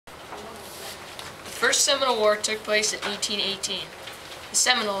First Seminole War took place in 1818. The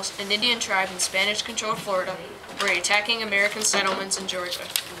Seminoles, an Indian tribe in Spanish-controlled Florida, were attacking American settlements in Georgia.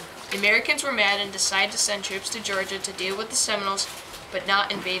 The Americans were mad and decided to send troops to Georgia to deal with the Seminoles, but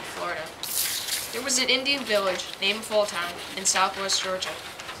not invade Florida. There was an Indian village named Fulltown in southwest Georgia.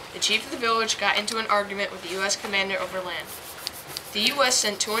 The chief of the village got into an argument with the U.S. commander over land. The U.S.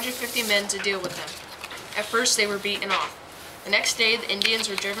 sent 250 men to deal with them. At first they were beaten off. The next day the Indians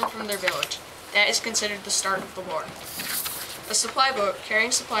were driven from their village. That is considered the start of the war. A supply boat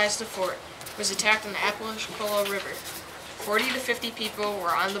carrying supplies to the fort was attacked on the Apalachicola River. 40 to 50 people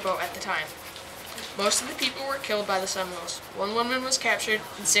were on the boat at the time. Most of the people were killed by the Seminoles. One woman was captured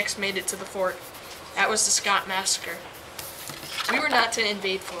and 6 made it to the fort. That was the Scott Massacre. We were not to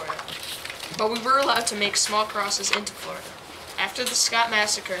invade Florida, but we were allowed to make small crosses into Florida. After the Scott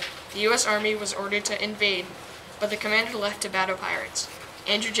Massacre, the U.S. Army was ordered to invade, but the commander left to battle pirates.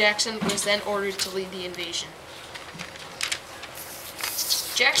 Andrew Jackson was then ordered to lead the invasion.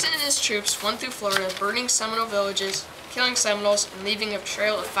 Jackson and his troops went through Florida, burning Seminole villages, killing Seminoles, and leaving a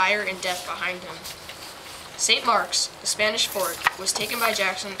trail of fire and death behind him. St. Mark's, a Spanish fort, was taken by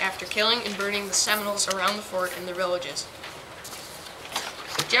Jackson after killing and burning the Seminoles around the fort and their villages.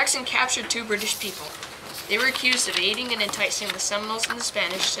 Jackson captured 2 British people. They were accused of aiding and enticing the Seminoles and the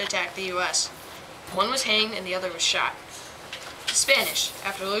Spanish to attack the U.S. One was hanged and the other was shot. The Spanish,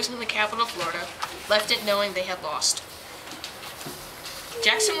 after losing the capital of Florida, left it knowing they had lost.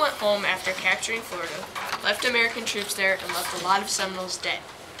 Jackson went home after capturing Florida, left American troops there, and left a lot of Seminoles dead.